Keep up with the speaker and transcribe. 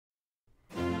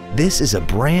This is a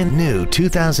brand new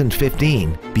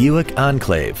 2015 Buick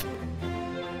Enclave.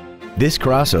 This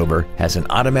crossover has an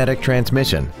automatic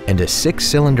transmission and a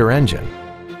 6-cylinder engine.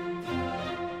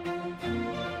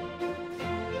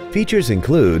 Features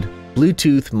include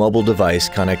Bluetooth mobile device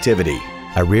connectivity,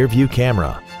 a rear-view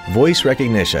camera, voice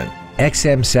recognition,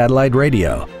 XM satellite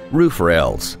radio, roof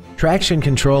rails, traction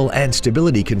control and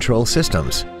stability control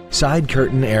systems, side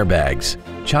curtain airbags,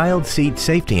 child seat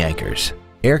safety anchors,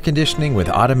 air conditioning with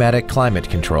automatic climate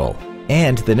control,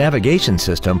 and the navigation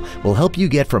system will help you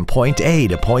get from point A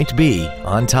to point B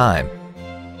on time.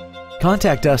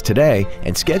 Contact us today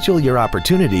and schedule your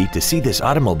opportunity to see this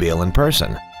automobile in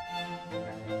person.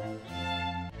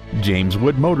 James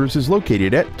Wood Motors is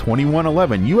located at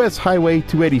 2111 US Highway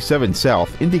 287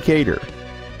 South in Decatur.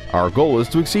 Our goal is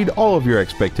to exceed all of your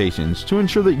expectations to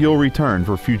ensure that you'll return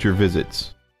for future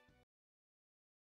visits.